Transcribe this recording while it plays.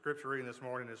Scripture reading this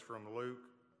morning is from Luke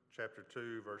chapter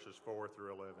 2, verses 4 through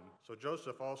 11. So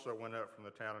Joseph also went up from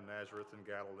the town of Nazareth in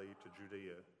Galilee to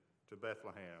Judea, to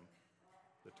Bethlehem,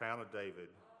 the town of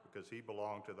David, because he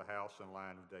belonged to the house and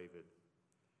line of David.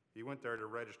 He went there to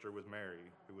register with Mary,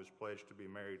 who was pledged to be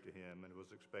married to him and was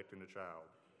expecting a child.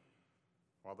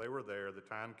 While they were there, the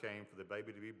time came for the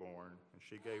baby to be born, and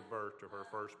she gave birth to her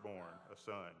firstborn, a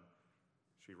son.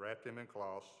 She wrapped him in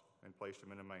cloths and placed him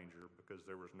in a manger, because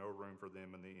there was no room for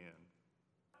them in the inn.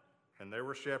 And there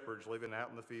were shepherds living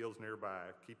out in the fields nearby,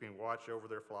 keeping watch over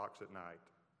their flocks at night.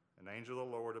 An angel of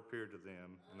the Lord appeared to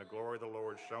them, and the glory of the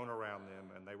Lord shone around them,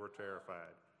 and they were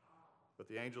terrified. But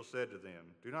the angel said to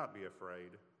them, "Do not be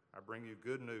afraid. I bring you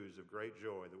good news of great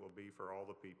joy that will be for all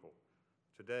the people.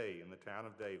 Today, in the town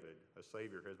of David, a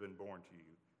Savior has been born to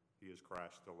you. He is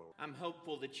Christ the Lord." I'm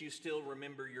hopeful that you still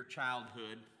remember your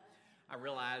childhood. I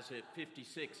realize at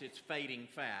 56 it's fading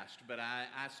fast, but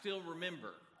I still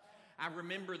remember. I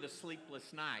remember the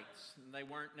sleepless nights. They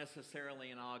weren't necessarily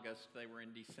in August, they were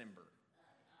in December.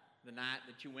 The night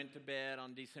that you went to bed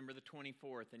on December the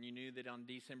 24th and you knew that on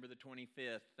December the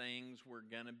 25th things were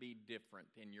going to be different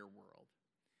in your world.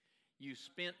 You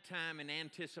spent time in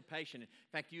anticipation. In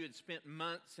fact, you had spent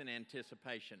months in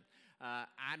anticipation.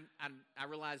 I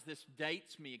realize this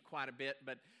dates me quite a bit,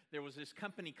 but there was this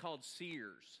company called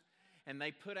Sears, and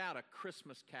they put out a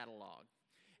Christmas catalog.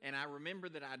 And I remember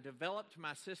that I developed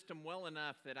my system well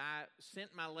enough that I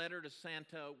sent my letter to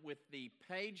Santa with the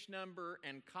page number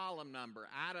and column number,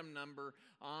 item number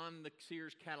on the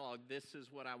Sears catalog. This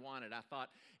is what I wanted. I thought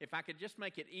if I could just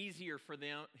make it easier for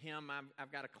him,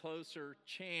 I've got a closer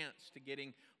chance to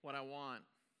getting what I want.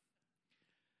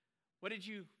 What did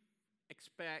you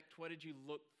expect? What did you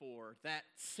look for? That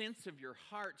sense of your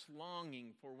heart's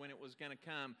longing for when it was going to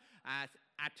come.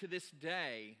 To this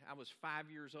day, I was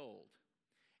 5 years old.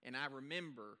 And I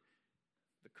remember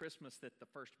the Christmas that the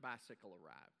first bicycle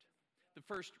arrived. The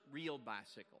first real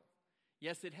bicycle.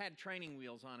 Yes, it had training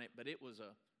wheels on it, but it was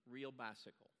a real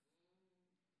bicycle.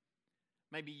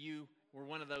 Maybe you were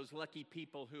one of those lucky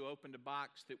people who opened a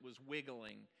box that was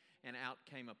wiggling and out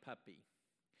came a puppy.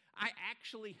 I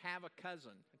actually have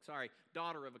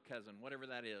daughter of a cousin, whatever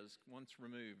that is, once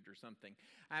removed or something.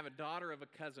 I have a daughter of a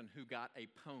cousin who got a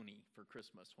pony for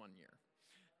Christmas one year.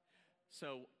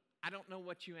 So I don't know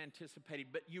what you anticipated,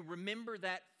 but you remember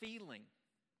that feeling,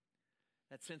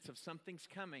 that sense of something's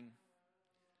coming,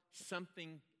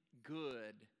 something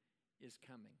good is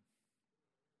coming.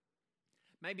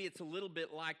 Maybe it's a little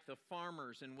bit like the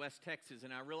farmers in West Texas,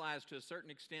 and I realize to a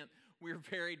certain extent we're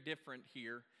very different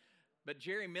here, but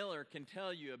Jerry Miller can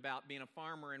tell you about being a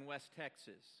farmer in West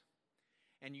Texas,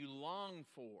 and you long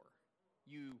for,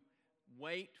 you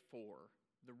wait for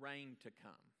the rain to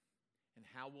come. And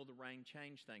how will the rain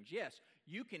change things? Yes,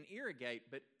 you can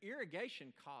irrigate, but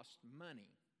irrigation costs money.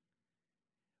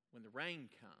 When the rain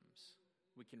comes,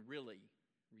 we can really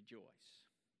rejoice.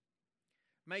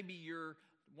 Maybe you're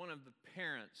one of the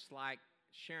parents like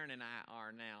Sharon and I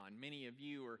are now, and many of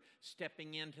you are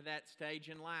stepping into that stage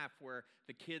in life where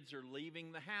the kids are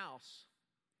leaving the house.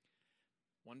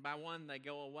 One by one, they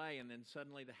go away, and then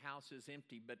suddenly the house is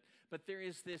empty. But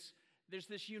there's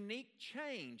this unique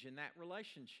change in that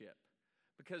relationship.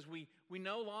 Because we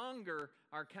no longer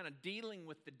are kind of dealing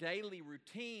with the daily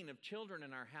routine of children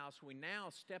in our house. We now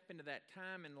step into that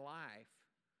time in life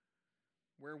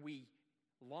where we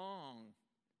long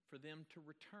for them to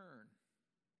return.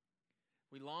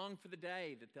 We long for the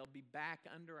day that they'll be back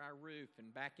under our roof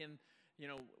and back in,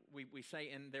 we say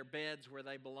in their beds where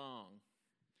they belong.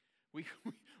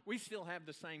 We still have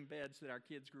the same beds that our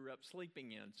kids grew up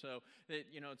sleeping in. So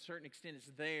that, to a certain extent, it's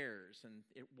theirs and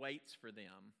it waits for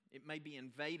them. It may be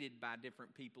invaded by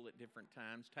different people at different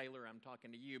times. Taylor, I'm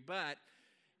talking to you. But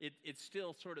it's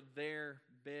still sort of their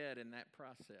bed in that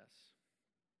process.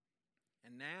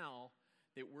 And now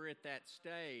that we're at that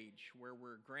stage where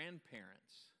we're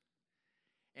grandparents,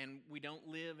 and we don't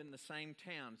live in the same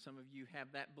town. Some of you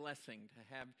have that blessing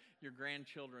to have your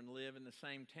grandchildren live in the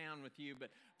same town with you. But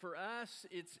for us,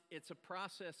 it's a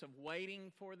process of waiting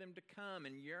for them to come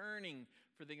and yearning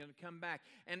for them to come back.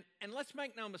 And let's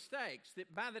make no mistakes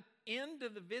that by the end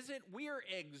of the visit, we are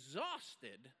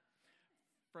exhausted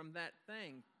from that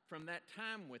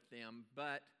time with them.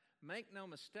 But make no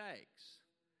mistakes,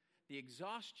 the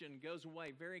exhaustion goes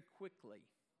away very quickly.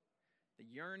 The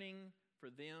yearning for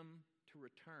them to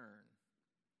return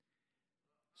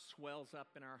swells up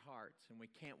in our hearts, and we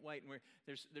can't wait. And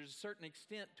there's a certain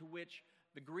extent to which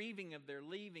the grieving of their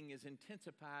leaving is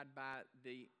intensified by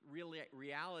the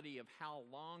reality of how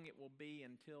long it will be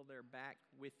until they're back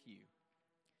with you.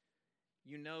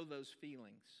 You know those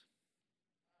feelings.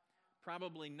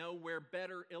 probably nowhere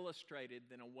better illustrated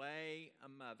than a way a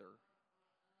mother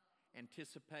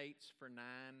anticipates for 9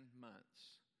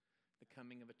 months the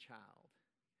coming of a child.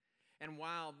 And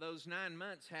while those 9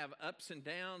 months have ups and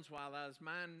downs, while those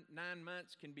 9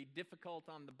 months can be difficult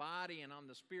on the body and on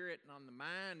the spirit and on the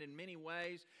mind in many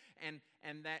ways, and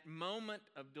that moment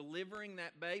of delivering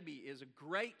that baby is a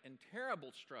great and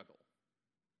terrible struggle,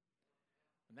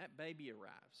 when that baby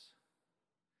arrives,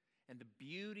 and the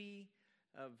beauty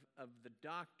of the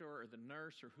doctor or the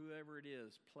nurse or whoever it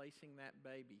is placing that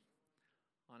baby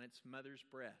on its mother's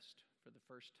breast for the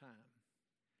first time,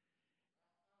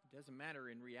 it doesn't matter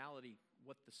in reality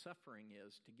what the suffering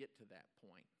is to get to that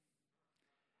point,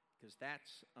 because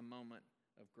that's a moment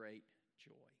of great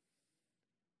joy.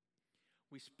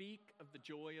 We speak of the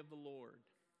joy of the Lord,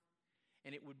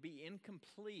 and it would be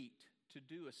incomplete to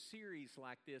do a series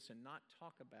like this and not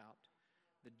talk about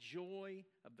the joy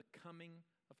of the coming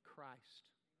of Christ.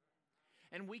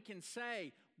 And we can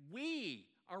say, we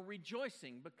are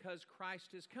rejoicing because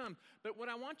Christ has come. But what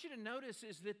I want you to notice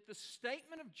is that the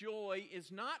statement of joy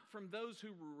is not from those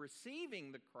who were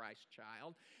receiving the Christ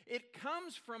child. It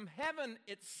comes from heaven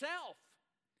itself.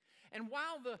 And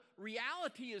while the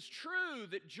reality is true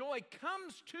that joy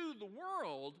comes to the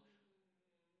world,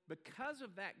 because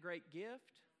of that great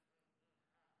gift,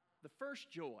 the first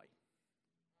joy,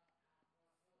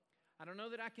 I don't know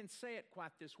that I can say it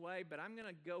quite this way, but I'm going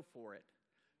to go for it.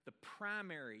 The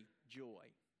primary joy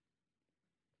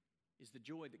is the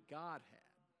joy that God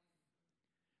had,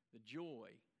 the joy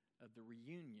of the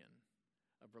reunion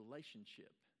of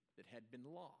relationship that had been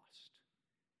lost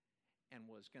and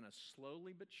was going to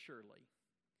slowly but surely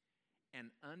and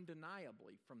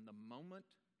undeniably from the moment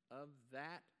of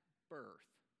that birth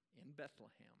in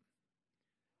Bethlehem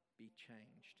be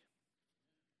changed.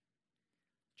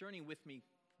 Journey with me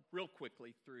real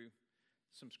quickly through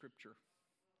some scripture.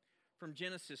 From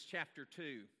Genesis chapter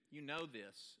 2, you know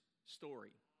this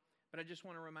story, but I just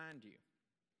want to remind you.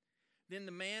 Then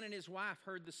the man and his wife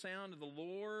heard the sound of the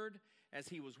Lord as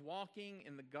he was walking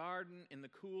in the garden in the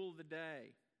cool of the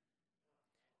day.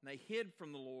 And they hid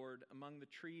from the Lord among the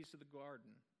trees of the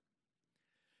garden.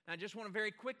 And I just want to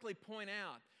very quickly point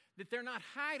out that they're not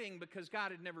hiding because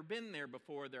God had never been there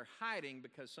before. They're hiding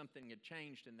because something had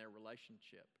changed in their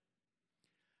relationship.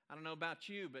 I don't know about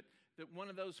you, but that one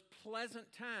of those pleasant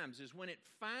times is when it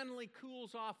finally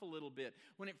cools off a little bit,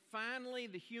 when it finally,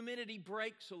 the humidity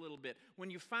breaks a little bit, when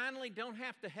you finally don't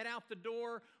have to head out the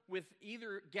door with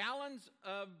either gallons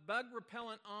of bug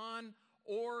repellent on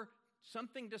or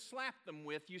something to slap them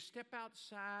with. You step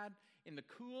outside in the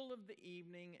cool of the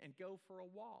evening and go for a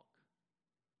walk.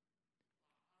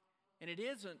 And it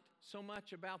isn't so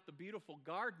much about the beautiful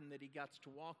garden that he gets to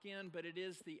walk in, but it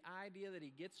is the idea that he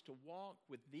gets to walk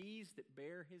with these that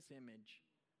bear his image.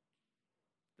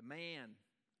 The man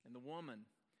and the woman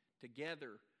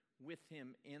together with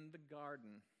him in the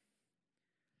garden.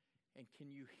 And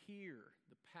can you hear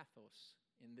the pathos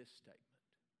in this statement?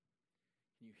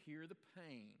 Can you hear the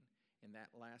pain in that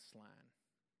last line?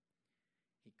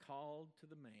 He called to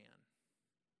the man,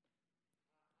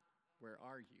 "Where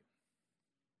are you?"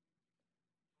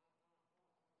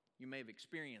 You may have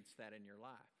experienced that in your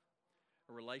life,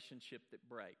 a relationship that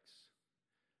breaks,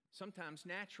 sometimes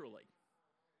naturally.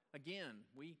 Again,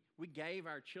 we gave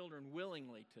our children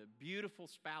willingly to beautiful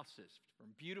spouses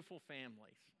from beautiful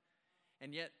families,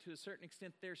 and yet to a certain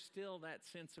extent there's still that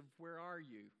sense of, where are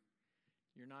you?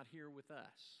 You're not here with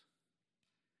us.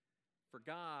 For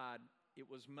God, it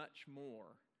was much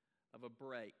more of a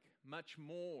break, much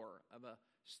more of a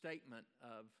statement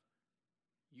of,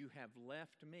 you have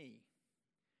left me.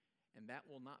 And that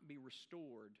will not be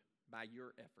restored by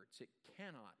your efforts. It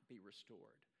cannot be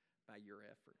restored by your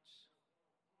efforts.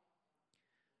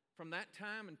 From that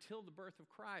time until the birth of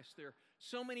Christ, there are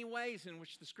so many ways in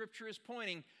which the Scripture is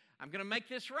pointing, I'm going to make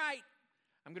this right.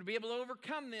 I'm going to be able to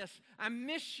overcome this. I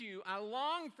miss you. I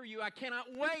long for you. I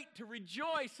cannot wait to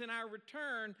rejoice in our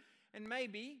return. And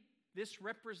maybe this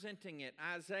representing it,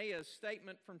 Isaiah's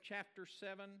statement from chapter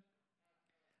 7,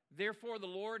 therefore, the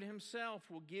Lord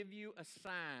himself will give you a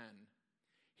sign.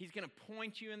 He's going to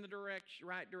point you in the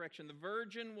right direction. The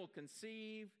virgin will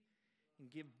conceive and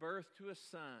give birth to a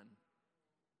son.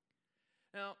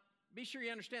 Now, be sure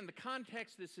you understand the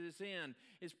context this is in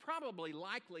is probably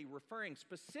likely referring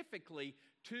specifically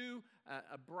to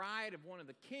a bride of one of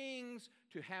the kings,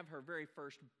 to have her very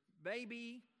first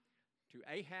baby, to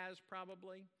Ahaz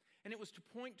probably. And it was to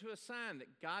point to a sign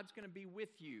that God's going to be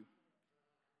with you.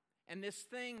 And this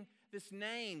thing, this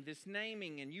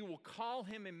naming, and you will call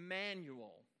him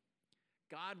Emmanuel,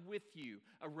 God with you.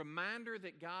 A reminder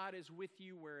that God is with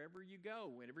you wherever you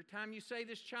go. And every time you say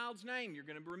this child's name, you're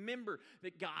going to remember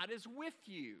that God is with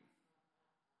you.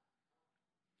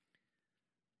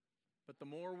 But the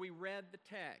more we read the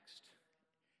text,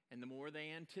 and the more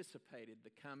they anticipated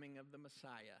the coming of the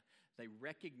Messiah, they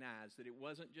recognized that it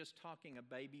wasn't just talking a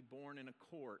baby born in a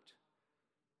court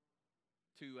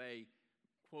to a,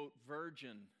 quote,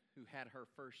 virgin who had her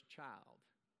first child.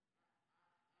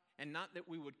 And not that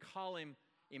we would call him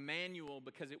Emmanuel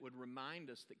because it would remind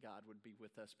us that God would be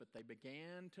with us, but they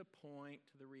began to point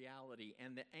to the reality.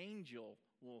 And the angel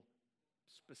will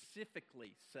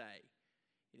specifically say,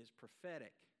 it is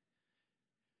prophetic,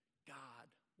 God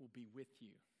will be with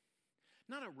you.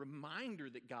 Not a reminder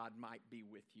that God might be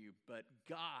with you, but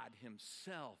God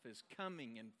himself is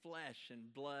coming in flesh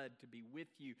and blood to be with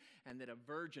you, and that a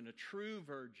virgin, a true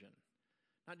virgin,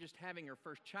 not just having her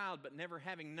first child, but never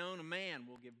having known a man,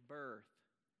 will give birth.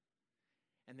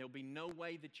 And there'll be no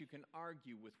way that you can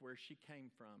argue with where she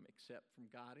came from except from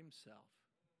God himself.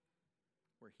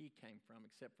 Where he came from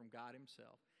except from God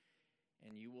himself.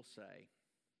 And you will say,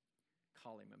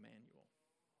 call him Emmanuel.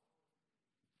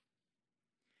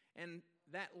 And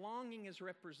that longing is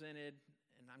represented,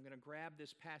 and I'm going to grab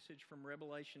this passage from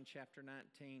Revelation chapter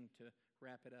 19 to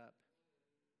wrap it up.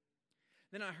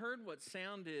 Then I heard what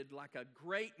sounded like a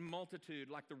great multitude,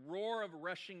 like the roar of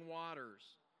rushing waters.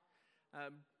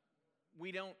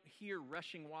 We don't hear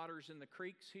rushing waters in the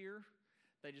creeks here.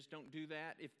 They just don't do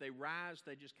that. If they rise,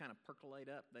 they just kind of percolate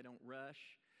up. They don't rush.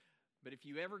 But if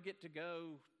you ever get to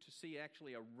go to see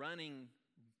actually a running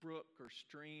brook or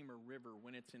stream or river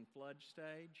when it's in flood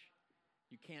stage,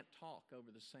 you can't talk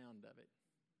over the sound of it.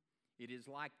 It is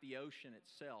like the ocean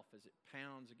itself as it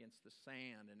pounds against the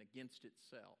sand and against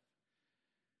itself.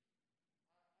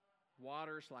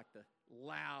 Waters like the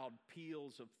loud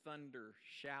peals of thunder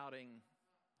shouting.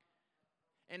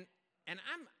 And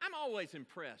I'm always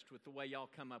impressed with the way y'all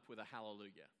come up with a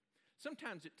hallelujah.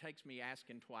 Sometimes it takes me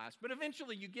asking twice, but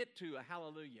eventually you get to a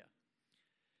hallelujah.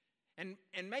 And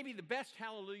maybe the best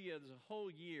hallelujah of the whole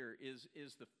year is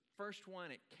the first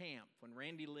one at camp when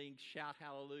Randy League shout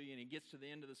hallelujah and he gets to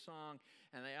the end of the song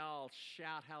and they all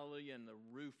shout hallelujah and the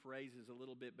roof raises a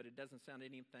little bit, but it doesn't sound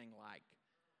anything like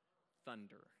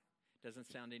thunder. It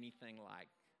doesn't sound anything like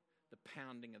the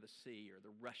pounding of the sea or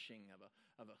the rushing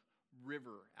of a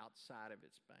river outside of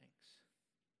its banks.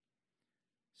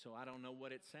 So I don't know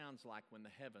what it sounds like when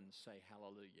the heavens say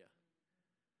hallelujah,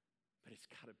 but it's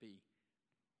got to be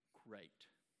great.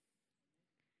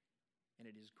 And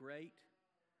it is great,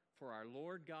 for our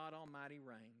Lord God Almighty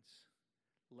reigns.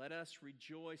 Let us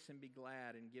rejoice and be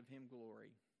glad and give him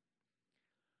glory.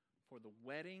 For the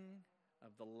wedding of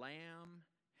the Lamb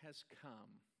has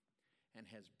come, and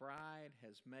his bride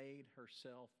has made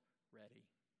herself ready.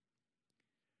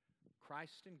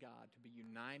 Christ and God to be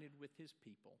united with his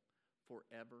people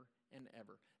forever and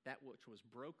ever. That which was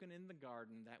broken in the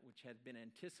garden, that which had been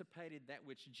anticipated, that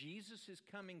which Jesus is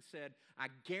coming said, I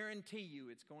guarantee you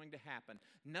it's going to happen.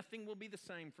 Nothing will be the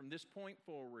same from this point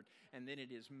forward. And then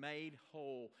it is made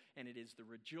whole. And it is the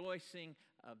rejoicing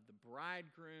of the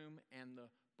bridegroom and the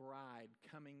bride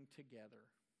coming together.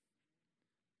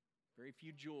 Very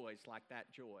few joys like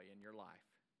that joy in your life.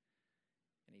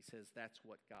 And he says that's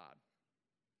what God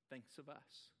thinks of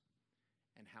us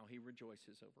and how he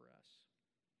rejoices over us.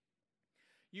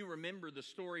 You remember the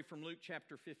story from Luke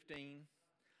chapter 15,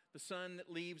 the son that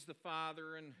leaves the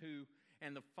father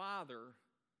and the father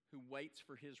who waits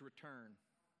for his return.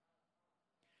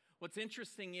 What's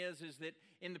interesting is that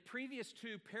in the previous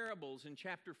two parables in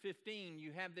chapter 15,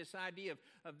 you have this idea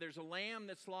of there's a lamb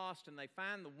that's lost and they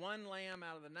find the one lamb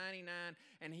out of the 99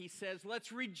 and he says,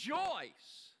 let's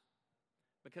rejoice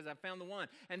because I found the one.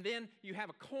 And then you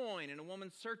have a coin and a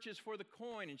woman searches for the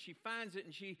coin and she finds it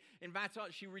and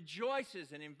she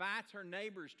rejoices and invites her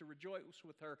neighbors to rejoice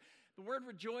with her. The word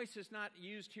rejoice is not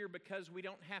used here because we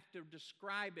don't have to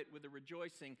describe it with a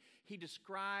rejoicing. He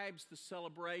describes the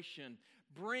celebration.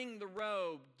 Bring the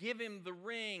robe, give him the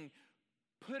ring,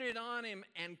 put it on him,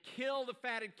 and kill the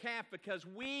fatted calf because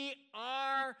we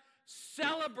are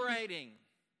celebrating.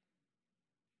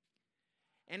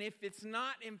 And if it's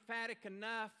not emphatic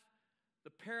enough, the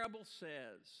parable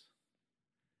says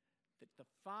that the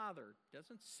father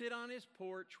doesn't sit on his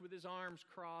porch with his arms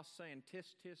crossed saying,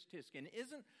 tisk, tisk, tisk. And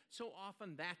isn't so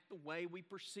often that the way we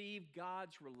perceive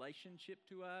God's relationship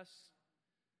to us?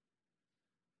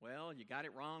 Well, you got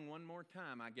it wrong one more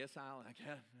time. I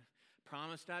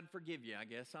promised I'd forgive you. I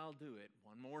guess I'll do it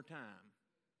one more time.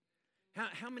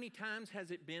 How many times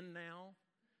has it been now?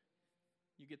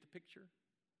 You get the picture?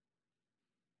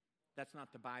 That's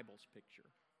not the Bible's picture.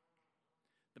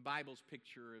 The Bible's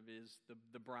picture of is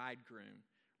the bridegroom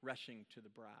rushing to the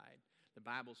bride. The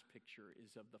Bible's picture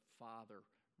is of the father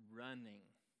running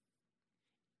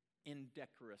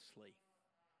indecorously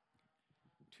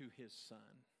to his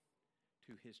son,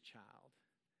 to his child,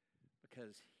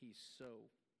 because he's so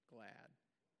glad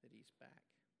that he's back.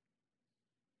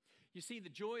 You see, the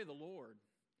joy of the Lord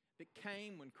that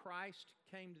came when Christ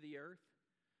came to the earth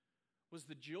was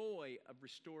the joy of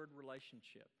restored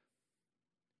relationship.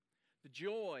 The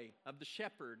joy of the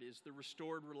shepherd is the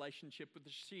restored relationship with the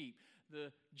sheep.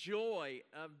 The joy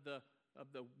of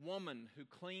the woman who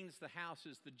cleans the house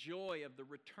is the joy of the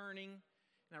returning.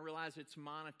 And I realize it's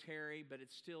monetary, but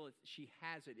it's still, she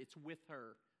has it. It's with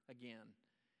her again.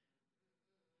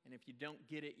 And if you don't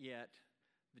get it yet,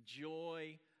 the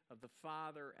joy of the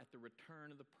Father at the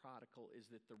return of the prodigal is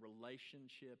that the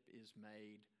relationship is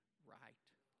made right.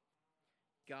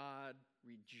 God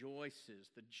rejoices.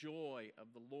 The joy of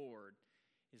the Lord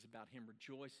is about Him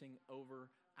rejoicing over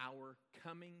our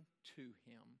coming to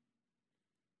Him.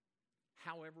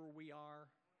 However we are,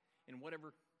 in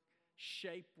whatever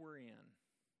shape we're in,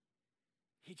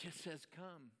 He just says,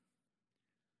 come,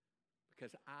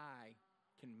 because I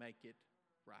can make it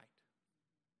right.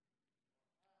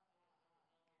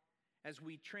 As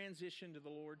we transition to the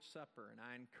Lord's Supper, and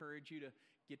I encourage you to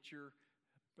get your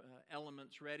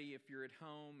elements ready if you're at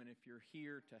home and if you're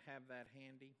here to have that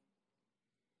handy.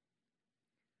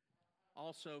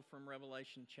 Also from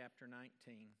Revelation chapter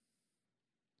 19.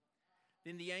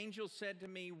 Then the angel said to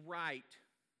me, write,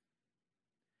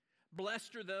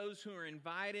 blessed are those who are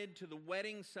invited to the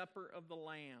wedding supper of the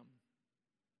Lamb.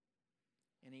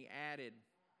 And he added,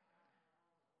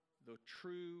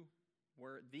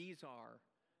 these are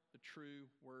the true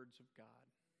words of God.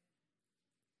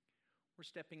 We're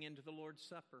stepping into the Lord's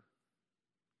Supper,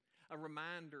 a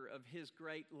reminder of His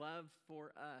great love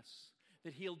for us,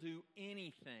 that He'll do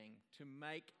anything to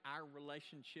make our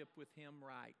relationship with Him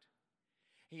right.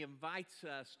 He invites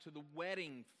us to the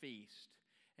wedding feast,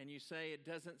 and you say, it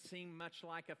doesn't seem much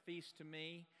like a feast to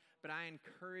me, but I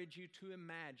encourage you to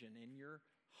imagine in your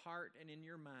heart and in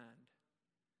your mind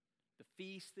the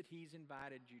feast that He's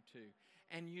invited you to,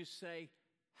 and you say,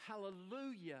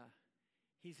 hallelujah,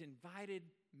 He's invited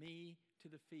me to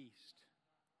the feast.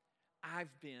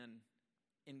 I've been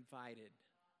invited,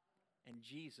 and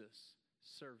Jesus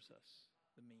serves us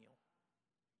the meal.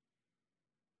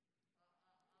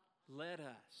 Let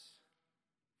us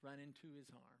run into His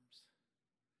arms.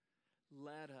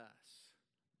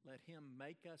 Let Him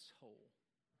make us whole.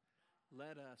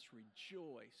 Let us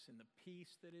rejoice in the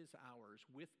peace that is ours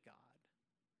with God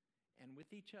and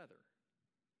with each other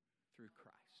through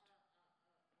Christ.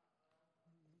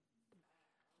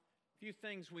 A few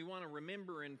things we want to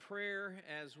remember in prayer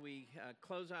as we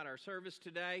close out our service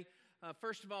today.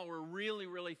 First of all, we're really,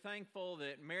 really thankful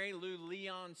that Mary Lou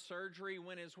Leon's surgery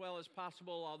went as well as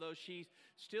possible, although she's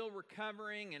still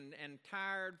recovering and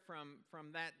tired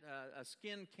from that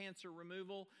skin cancer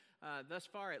removal. Thus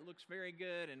far, it looks very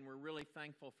good, and we're really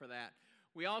thankful for that.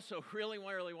 We also really,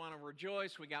 really want to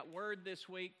rejoice. We got word this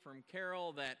week from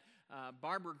Carol that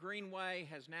Barbara Greenway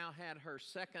has now had her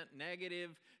second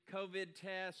negative COVID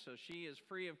test, so she is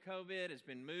free of COVID, has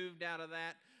been moved out of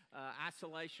that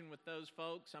isolation with those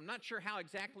folks. I'm not sure how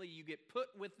exactly you get put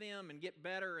with them and get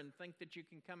better and think that you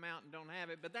can come out and don't have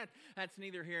it, but that's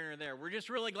neither here nor there. We're just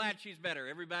really glad she's better.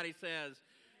 Everybody says,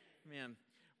 amen.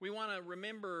 We want to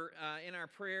remember in our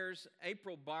prayers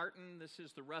April Barton. This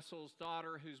is the Russell's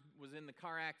daughter who was in the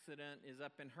car accident, is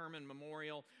up in Herman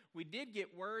Memorial. We did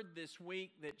get word this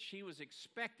week that she was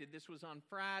expected, this was on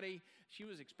Friday, she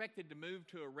was expected to move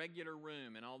to a regular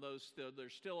room. And although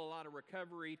there's still a lot of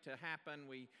recovery to happen,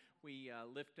 we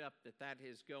lift up that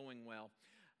is going well.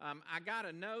 I got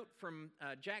a note from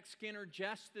Jack Skinner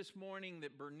just this morning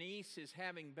that Bernice is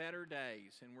having better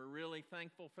days, and we're really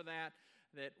thankful for that.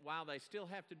 That while they still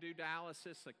have to do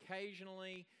dialysis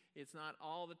occasionally, it's not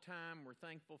all the time. We're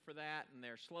thankful for that, and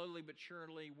they're slowly but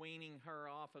surely weaning her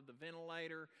off of the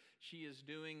ventilator. She is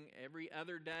doing every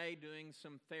other day, doing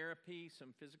some therapy,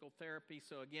 some physical therapy.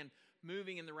 So again,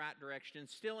 moving in the right direction.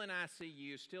 Still in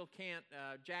ICU, still can't,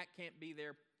 Jack can't be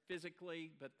there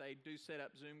physically, but they do set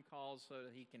up Zoom calls so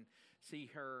that he can see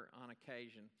her on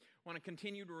occasion. I want to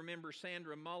continue to remember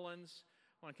Sandra Mullins.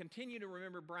 I want to continue to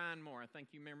remember Brian Moore. I think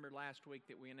you remember last week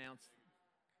that we announced.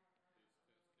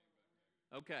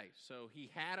 Okay, so he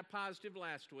had a positive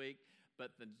last week, but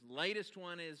the latest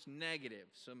one is negative.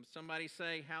 So somebody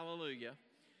say hallelujah.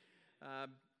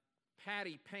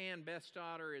 Patty Pan, Beth's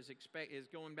daughter, is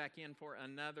going back in for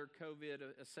another COVID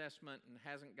assessment and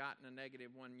hasn't gotten a negative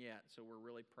one yet, so we're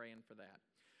really praying for that.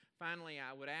 Finally,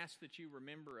 I would ask that you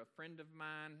remember a friend of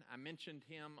mine. I mentioned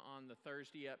him on the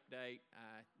Thursday update.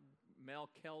 Mel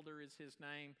Kelder is his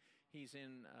name. He's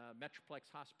in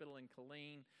Metroplex Hospital in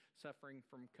Killeen, suffering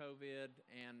from COVID,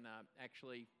 and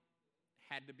actually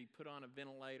had to be put on a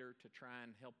ventilator to try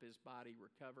and help his body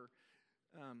recover.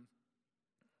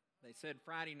 They said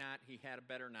Friday night he had a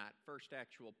better night, first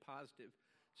actual positive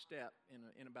step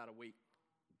in about a week.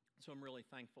 So I'm really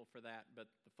thankful for that. But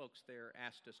the folks there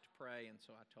asked us to pray, and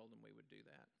so I told them we would do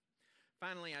that.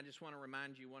 Finally, I just want to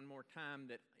remind you one more time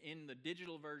that in the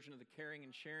digital version of the Caring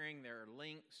and Sharing, there are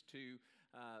links to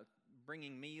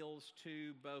bringing meals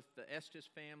to both the Estes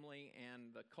family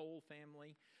and the Cole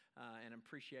family, and I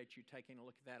appreciate you taking a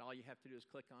look at that. All you have to do is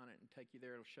click on it and take you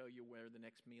there. It'll show you where the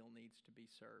next meal needs to be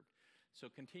served.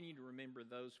 So continue to remember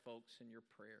those folks in your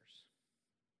prayers.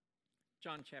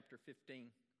 John chapter 15.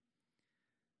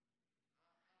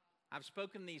 I've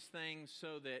spoken these things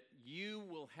so that you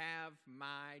will have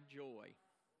my joy.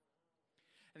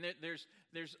 And there's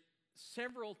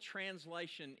several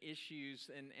translation issues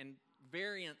and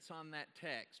variants on that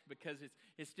text, because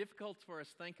it's difficult for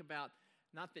us to think about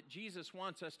not that Jesus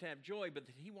wants us to have joy, but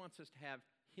that he wants us to have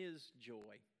his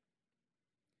joy.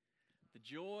 The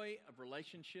joy of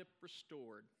relationship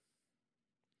restored.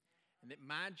 And that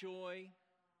my joy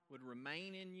would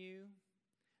remain in you,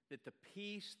 that the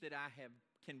peace that I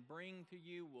can bring to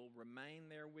you will remain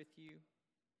there with you,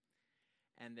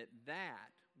 and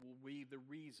that will be the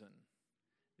reason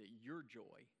that your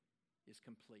joy is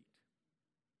complete.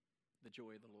 The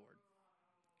joy of the Lord.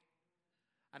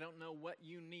 I don't know what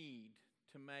you need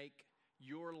to make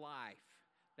your life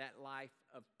that life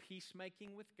of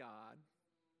peacemaking with God,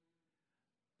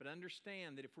 but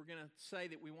understand that if we're going to say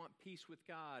that we want peace with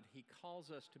God, he calls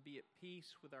us to be at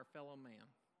peace with our fellow man.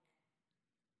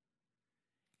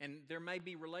 And there may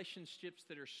be relationships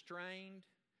that are strained.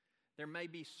 There may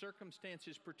be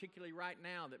circumstances, particularly right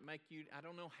now, that make you, I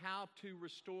don't know how to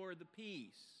restore the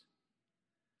peace.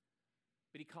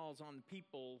 But he calls on the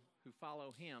people who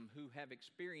follow him, who have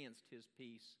experienced his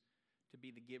peace, to be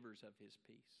the givers of his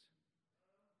peace.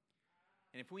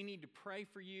 And if we need to pray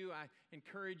for you, I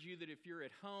encourage you that if you're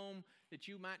at home, that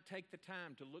you might take the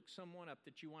time to look someone up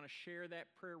that you want to share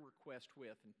that prayer request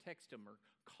with, and text them or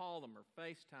call them or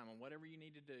FaceTime them, whatever you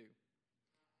need to do.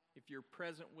 If you're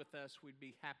present with us, we'd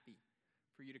be happy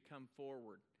for you to come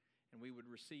forward, and we would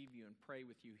receive you and pray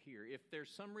with you here. If there's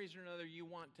some reason or another you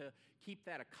want to keep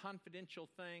that a confidential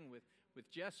thing with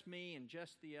just me and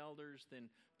just the elders, then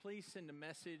please send a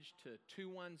message to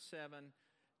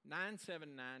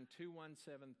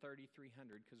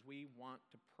 217-979-217-3300, because we want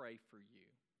to pray for you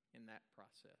in that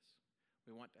process.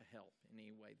 We want to help in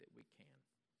any way that we can.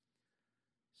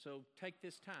 So take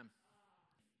this time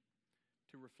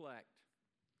to reflect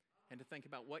and to think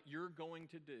about what you're going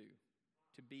to do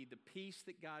to be the peace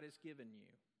that God has given you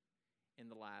in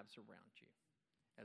the lives around you.